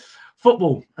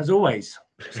 Football, as always,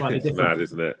 slightly it's different. mad,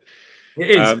 isn't it?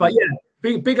 It is. But yeah,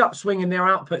 big upswing in their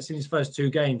outputs in his first 2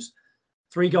 games.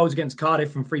 3 goals against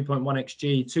Cardiff from 3.1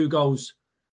 xG, 2 goals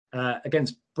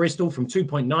against Bristol from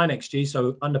 2.9 xG,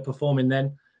 so underperforming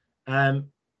then.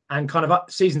 And kind of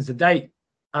up season to date,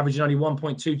 averaging only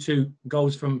 1.22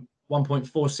 goals from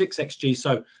 1.46 xG.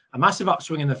 So a massive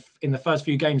upswing in the first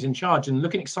few games in charge and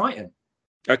looking exciting.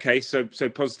 Okay, so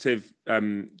positive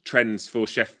trends for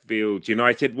Sheffield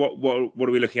United. What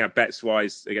are we looking at bets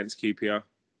wise against QPR?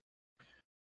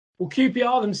 Well,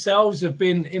 QPR themselves have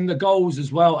been in the goals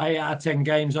as well. 8 out of 10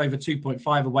 games over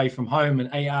 2.5 away from home,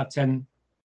 and 8 out of 10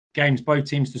 games both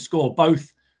teams to score,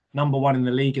 both number 1 in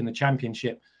the league in the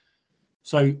Championship.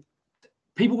 So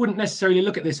people wouldn't necessarily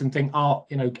look at this and think,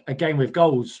 a game with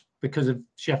goals because of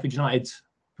Sheffield United's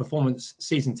performance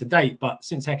season to date. But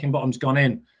since Heckingbottom's gone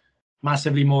in,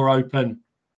 massively more open,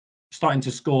 starting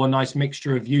to score a nice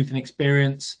mixture of youth and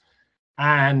experience.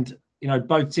 And,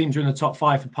 both teams are in the top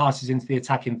 5 for passes into the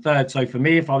attacking third. So for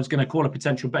me, if I was going to call a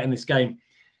potential bet in this game,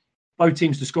 both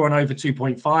teams to score an over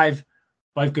 2.5,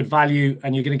 both good value,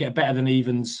 and you're going to get better than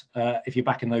evens if you're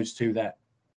backing those 2 there.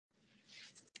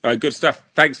 Good stuff.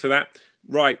 Thanks for that.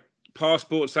 Right,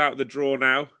 passports out the drawer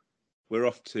now. we're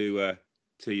off to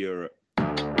Europe.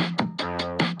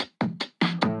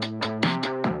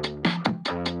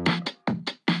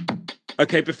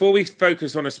 Okay, before we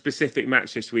focus on a specific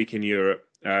match this week in Europe,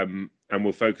 and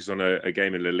we'll focus on a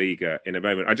game in La Liga in a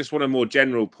moment, I just want a more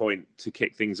general point to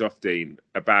kick things off, Dean,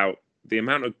 about the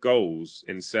amount of goals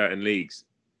in certain leagues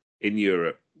in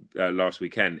Europe last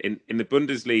weekend. In the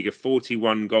Bundesliga,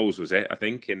 41 goals was it, I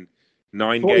think, in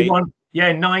 9 games?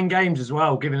 Yeah, 9 games as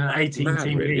well, given an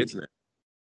 18-team really, league. isn't it?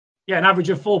 Yeah, an average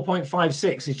of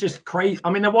 4.56. It's just crazy. I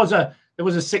mean, there was a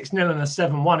 6-0 and a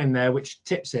 7-1 in there, which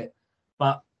tips it.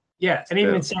 But yeah, and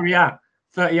even in Serie A,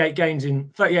 38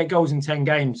 goals in 10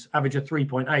 games, average of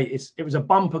 3.8. It was a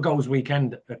bumper goals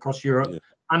weekend across Europe,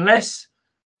 unless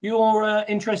you're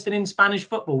interested in Spanish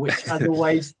football, which, as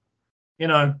always,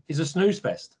 is a snooze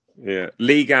fest. Yeah,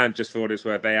 Liga, just for what it's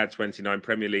worth, they had 29.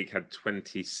 Premier League had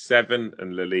 27,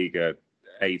 and La Liga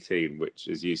 18, which,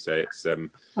 as you say, it's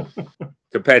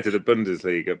compared to the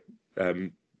Bundesliga,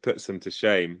 puts them to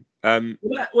shame.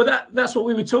 That's what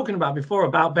we were talking about before,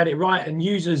 about Bet It Right and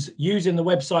users using the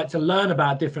website to learn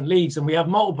about different leagues. And we have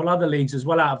multiple other leagues as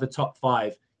well out of the top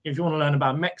 5. If you want to learn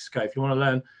about Mexico, if you want to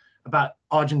learn about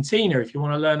Argentina, if you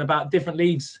want to learn about different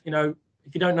leagues,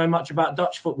 if you don't know much about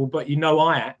Dutch football, but you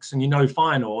know Ajax and you know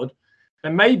Feyenoord,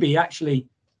 then maybe actually,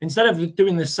 instead of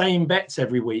doing the same bets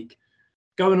every week,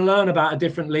 go and learn about a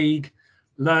different league,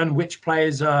 learn which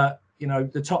players are,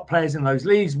 the top players in those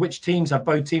leagues, which teams have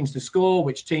both teams to score,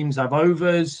 which teams have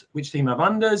overs, which team have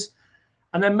unders.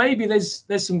 And then maybe there's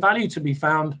some value to be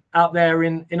found out there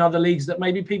in other leagues that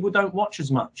maybe people don't watch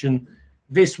as much. And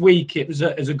this week, it was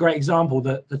a great example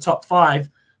that the top 5,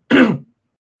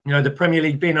 the Premier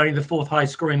League being only the 4th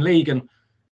highest scoring league, and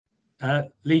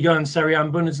Liga and Serie A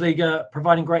and Bundesliga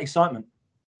providing great excitement.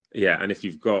 Yeah, and if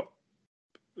you've got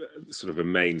sort of a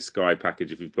main Sky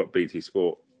package, if you've got BT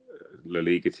Sport, La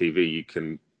Liga TV, you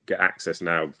can get access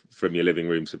now from your living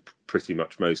room to pretty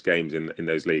much most games in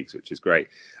those leagues, which is great.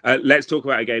 Let's talk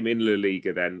about a game in La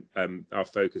Liga then, our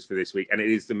focus for this week, and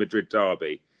it is the Madrid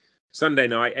derby. Sunday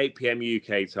night, 8 p.m.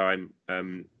 UK time,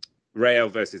 Real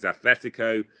versus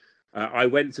Atletico. I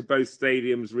went to both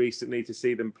stadiums recently to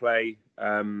see them play.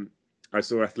 I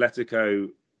saw Atletico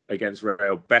against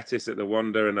Real Betis at the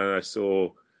Wanda, and then I saw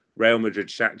Real Madrid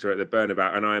Shakhtar at the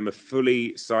Bernabeu, and I am a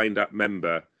fully signed up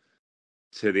member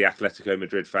to the Atletico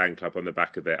Madrid fan club on the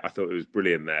back of it. I thought it was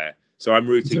brilliant there. So I'm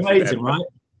rooting for them. It's amazing, right?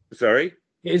 Sorry?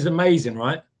 It is amazing,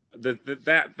 right?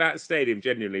 That stadium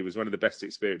genuinely was one of the best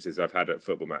experiences I've had at a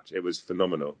football match. It was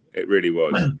phenomenal. It really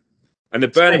was. And the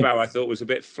Bernabeu, I thought, was a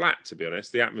bit flat, to be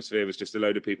honest. The atmosphere was just a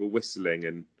load of people whistling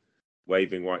and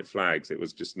waving white flags. It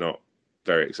was just not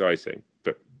very exciting.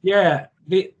 But yeah,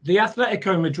 the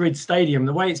Atletico Madrid stadium,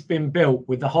 the way it's been built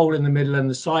with the hole in the middle and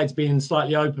the sides being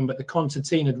slightly open, but the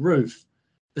concertinaed roof,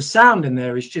 the sound in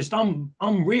there is just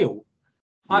unreal.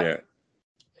 Everyone's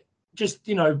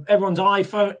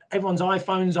iPhones,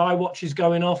 iWatches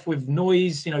going off with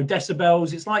noise,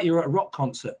 decibels. It's like you're at a rock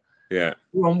concert. Yeah.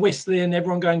 Everyone whistling,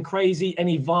 everyone going crazy,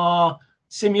 any VAR,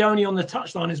 Simeone on the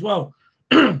touchline as well,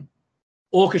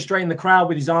 orchestrating the crowd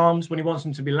with his arms when he wants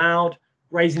them to be loud,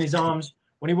 raising his arms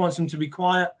when he wants them to be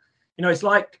quiet. It's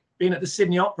like being at the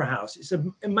Sydney Opera House. It's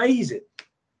amazing.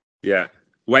 Yeah.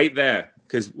 Wait there,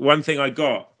 because one thing I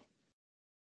got,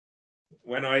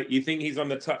 you think he's on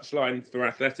the touchline for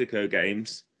Atletico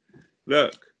games,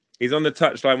 look, he's on the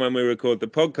touchline when we record the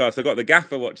podcast. I got the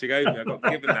gaffer watching over me. I got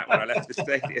given that when I left the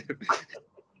stadium.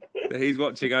 He's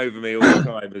watching over me all the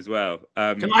time as well.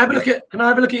 Can I have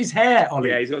a look at his hair, Ollie?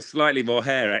 Yeah, he's got slightly more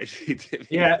hair actually.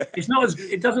 Yeah,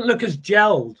 it doesn't look as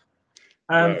gelled,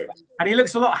 no. And he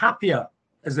looks a lot happier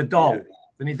as a doll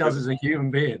than he does as a human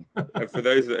being. For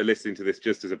those that are listening to this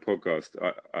just as a podcast,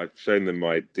 I've shown them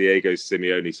my Diego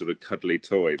Simeone sort of cuddly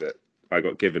toy that I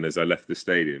got given as I left the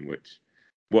stadium, which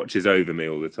watches over me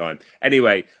all the time.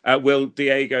 Anyway, will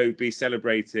Diego be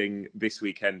celebrating this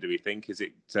weekend, do we think? Is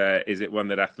it one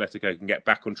that Atletico can get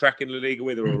back on track in La Liga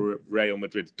with, or Real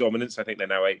Madrid's dominance? I think they're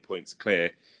now 8 points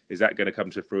clear. Is that going to come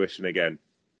to fruition again?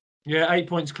 Yeah, 8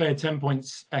 points clear, 10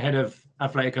 points ahead of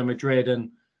Atletico Madrid,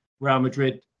 and Real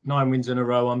Madrid 9 wins in a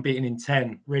row, unbeaten in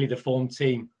 10. Really the form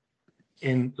team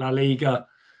in La Liga.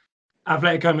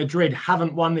 Atletico Madrid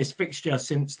haven't won this fixture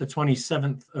since the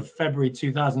 27th of February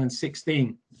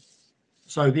 2016.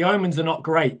 So the omens are not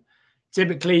great.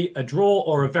 Typically a draw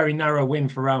or a very narrow win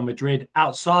for Real Madrid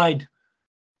outside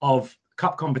of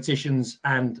cup competitions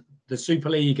and the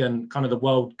Super League and kind of the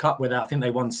World Cup, where I think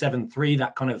they won 7-3,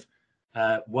 that kind of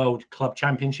World Club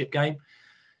Championship game.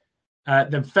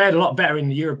 They've fared a lot better in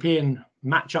the European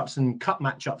matchups and cup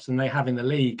matchups than they have in the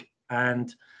league.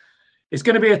 And It's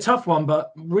going to be a tough one,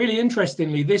 but really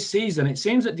interestingly, this season, it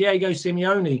seems that Diego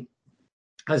Simeone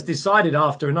has decided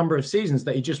after a number of seasons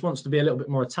that he just wants to be a little bit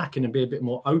more attacking and be a bit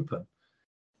more open.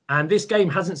 And this game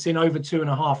hasn't seen over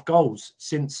 2.5 goals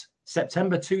since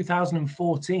September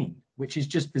 2014, which is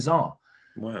just bizarre.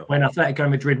 Wow. When Atletico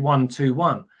Madrid won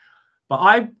 2-1.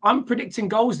 But I'm predicting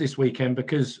goals this weekend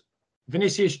because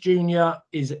Vinicius Jr.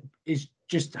 is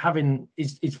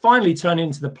finally turning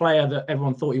into the player that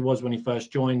everyone thought he was when he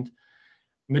first joined.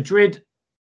 Madrid,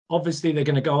 obviously, they're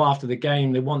going to go after the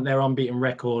game. They want their unbeaten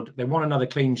record. They want another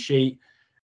clean sheet.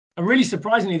 And really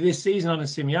surprisingly, this season under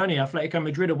Simeone, Atletico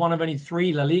Madrid are one of only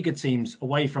 3 La Liga teams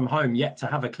away from home yet to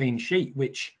have a clean sheet,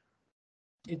 which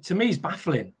to me is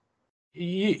baffling.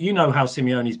 You know how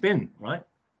Simeone's been, right?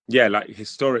 Yeah, like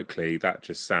historically, that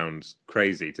just sounds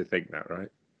crazy to think that, right?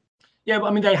 Yeah, but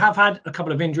I mean, they have had a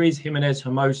couple of injuries. Jimenez,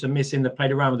 Hermosa missing. They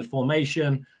played around with the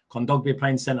formation. Kondogbia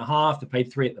playing centre half. They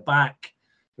played 3 at the back.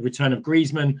 The return of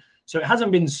Griezmann. So it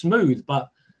hasn't been smooth, but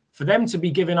for them to be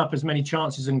giving up as many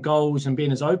chances and goals and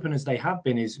being as open as they have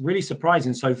been is really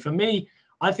surprising. So for me,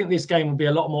 I think this game will be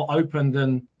a lot more open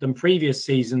than previous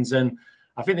seasons. And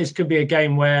I think this could be a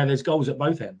game where there's goals at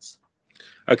both ends.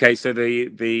 Okay, so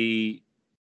the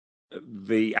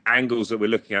angles that we're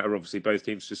looking at are obviously both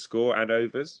teams to score and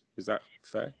overs. Is that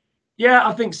fair? Yeah,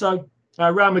 I think so.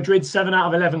 Real Madrid, 7 out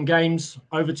of 11 games,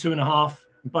 over 2.5.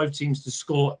 Both teams to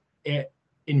score it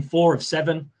in 4 of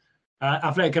 7.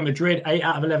 Atletico Madrid, 8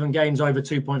 out of 11 games, over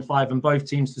 2.5, and both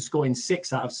teams to score in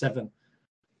 6 out of 7.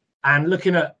 And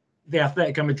looking at the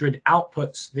Atletico Madrid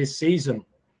outputs this season,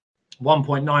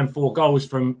 1.94 goals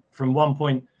from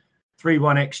 1.31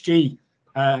 XG,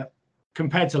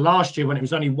 compared to last year when it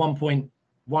was only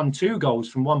 1.12 goals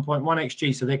from 1.1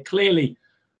 XG. So they're clearly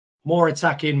more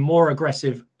attacking, more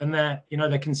aggressive, and they're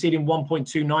conceding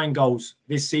 1.29 goals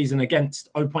this season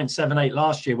against 0.78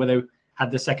 last year, where they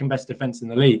had the second best defense in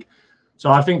the league.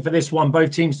 So I think for this one,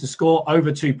 both teams to score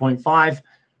over 2.5,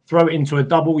 throw it into a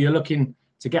double. You're looking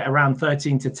to get around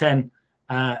 13 to 10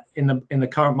 in the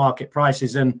current market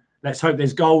prices, and let's hope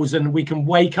there's goals and we can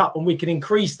wake up and we can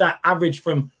increase that average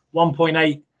from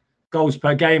 1.8 goals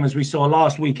per game as we saw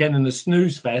last weekend in the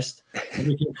snooze fest, and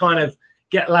we can kind of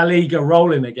get La Liga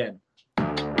rolling again.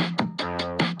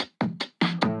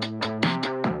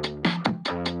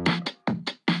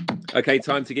 Okay,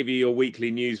 time to give you your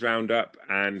weekly news roundup.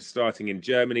 And starting in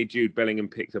Germany, Jude Bellingham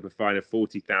picked up a fine of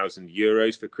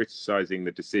 €40,000 for criticising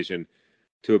the decision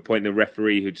to appoint the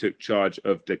referee who took charge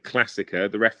of the Klassiker.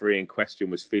 The referee in question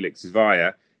was Felix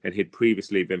Zweier, and he'd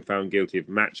previously been found guilty of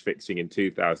match fixing in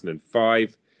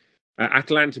 2005.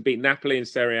 Atalanta beat Napoli in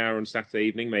Serie A on Saturday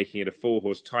evening, making it a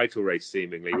 4-horse title race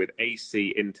seemingly, with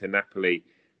AC, Inter, Napoli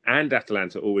and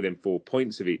Atalanta all within 4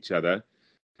 points of each other.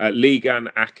 Ligue 1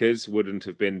 Akkers wouldn't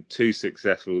have been too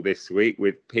successful this week,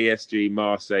 with PSG,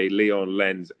 Marseille, Lyon,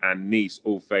 Lens and Nice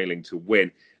all failing to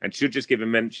win. And should just give a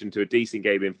mention to a decent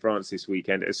game in France this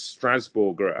weekend, as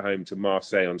Strasbourg are at home to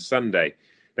Marseille on Sunday.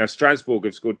 Now, Strasbourg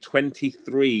have scored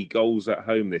 23 goals at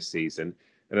home this season,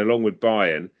 and along with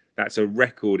Bayern, that's a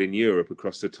record in Europe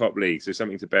across the top leagues. So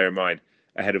something to bear in mind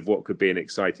ahead of what could be an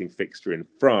exciting fixture in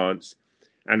France.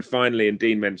 And finally, and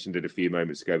Dean mentioned it a few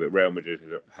moments ago, but Real Madrid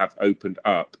have opened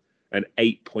up an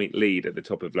 8-point lead at the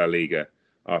top of La Liga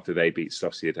after they beat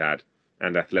Sociedad,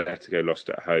 and Atletico lost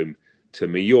at home to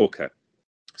Mallorca.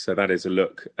 So that is a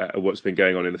look at what's been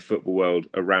going on in the football world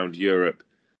around Europe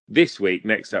this week.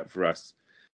 Next up for us,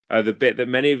 the bit that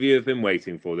many of you have been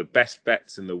waiting for, the best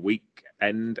bets in the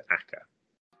weekend ACCA.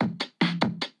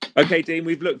 Okay, Dean,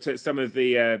 we've looked at some of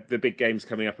the big games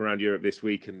coming up around Europe this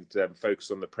week and focus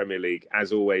on the Premier League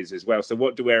as always as well. So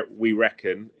what do we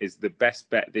reckon is the best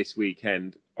bet this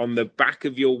weekend on the back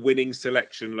of your winning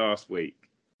selection last week?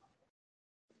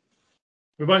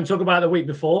 We won't talk about the week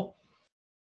before.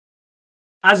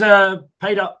 As a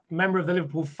paid-up member of the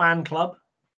Liverpool fan club,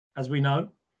 as we know,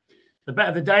 the bet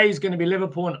of the day is going to be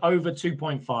Liverpool and over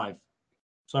 2.5.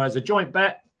 So as a joint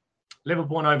bet,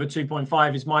 Liverpool and over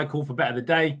 2.5 is my call for bet of the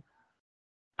day.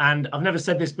 And I've never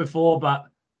said this before, but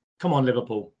come on,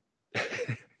 Liverpool.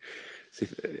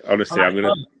 Honestly, I'm going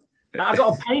to... I've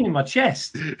got a pain in my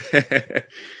chest. I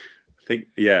think,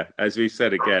 yeah, as we've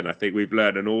said again, I think we've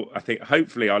learned I think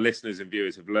hopefully our listeners and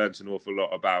viewers have learned an awful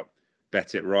lot about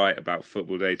Bet It Right, about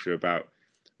football data, about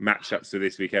matchups for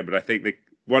this weekend. But I think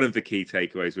one of the key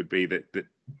takeaways would be that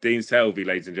Dean Selvey,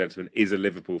 ladies and gentlemen, is a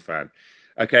Liverpool fan.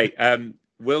 Okay,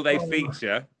 will they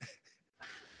feature?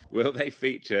 Will they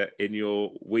feature in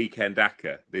your weekend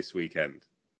ACCA this weekend?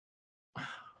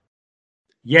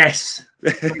 Yes.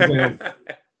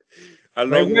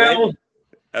 Along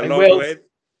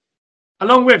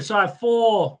with. So I have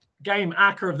 4 game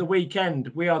ACCA of the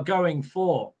weekend, we are going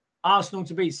for Arsenal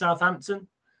to beat Southampton,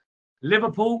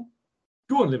 Liverpool,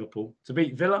 go on Liverpool, to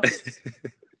beat Villa,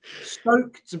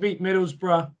 Stoke to beat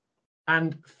Middlesbrough,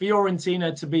 and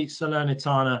Fiorentina to beat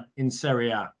Salernitana in Serie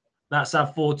A. That's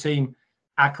our 4-team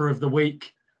ACCA of the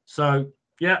week. So,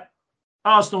 yeah,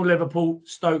 Arsenal, Liverpool,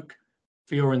 Stoke,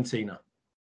 Fiorentina.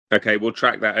 Okay, we'll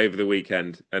track that over the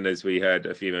weekend. And as we heard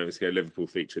a few moments ago, Liverpool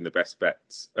featuring the best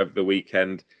bets of the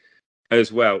weekend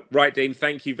as well. Right, Dean,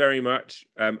 thank you very much.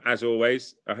 As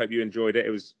always, I hope you enjoyed it. It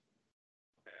was,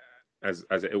 as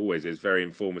it always is, very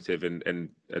informative and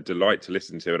a delight to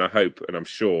listen to. And I hope and I'm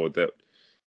sure that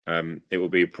it will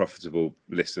be a profitable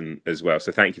listen as well.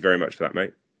 So thank you very much for that,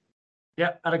 mate.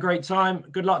 Yeah, had a great time.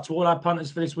 Good luck to all our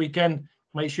punters for this weekend.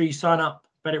 Make sure you sign up,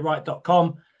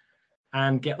 betitright.com,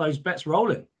 and get those bets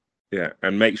rolling. Yeah,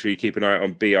 and make sure you keep an eye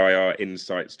on BIR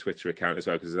Insights Twitter account as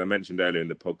well, because as I mentioned earlier in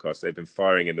the podcast, they've been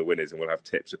firing in the winners and we'll have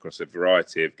tips across a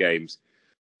variety of games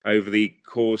over the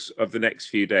course of the next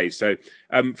few days. So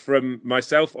from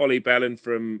myself, Ollie Bell, and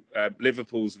from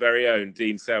Liverpool's very own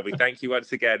Dean Selby, thank you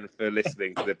once again for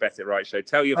listening to the Bet It Right show.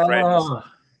 Tell your friends,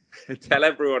 tell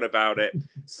everyone about it,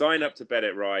 sign up to Bet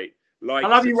It Right, like, I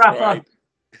love subscribe.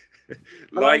 You,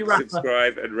 Rafa. Like,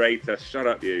 subscribe, and rate us. Shut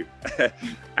up, you.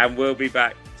 And we'll be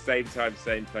back same time,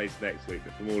 same place next week.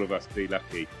 But from all of us, be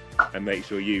lucky and make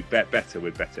sure you bet better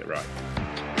with Bet It Right.